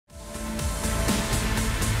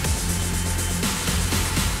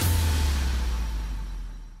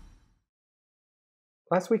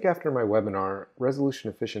Last week after my webinar, Resolution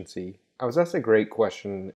Efficiency, I was asked a great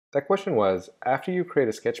question. That question was, after you create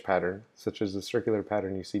a sketch pattern, such as the circular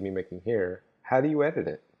pattern you see me making here, how do you edit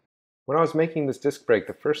it? When I was making this disc break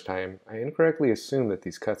the first time, I incorrectly assumed that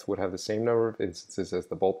these cuts would have the same number of instances as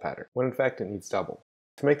the bolt pattern, when in fact it needs double.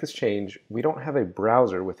 To make this change, we don't have a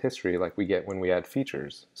browser with history like we get when we add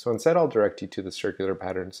features, so instead I'll direct you to the circular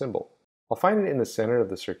pattern symbol. I'll find it in the center of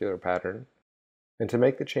the circular pattern, and to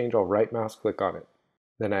make the change I'll right mouse click on it.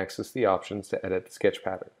 Then access the options to edit the sketch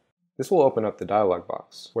pattern. This will open up the dialog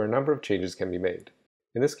box, where a number of changes can be made.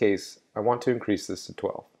 In this case, I want to increase this to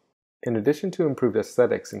 12. In addition to improved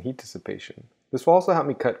aesthetics and heat dissipation, this will also help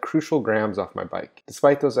me cut crucial grams off my bike,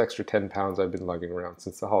 despite those extra 10 pounds I've been lugging around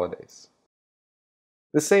since the holidays.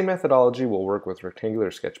 This same methodology will work with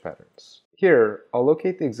rectangular sketch patterns. Here, I'll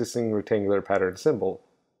locate the existing rectangular pattern symbol.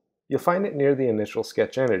 You'll find it near the initial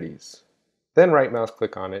sketch entities. Then right mouse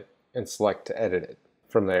click on it and select to edit it.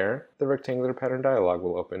 From there, the rectangular pattern dialog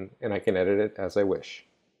will open and I can edit it as I wish.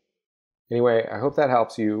 Anyway, I hope that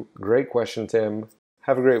helps you. Great question, Tim.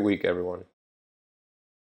 Have a great week, everyone.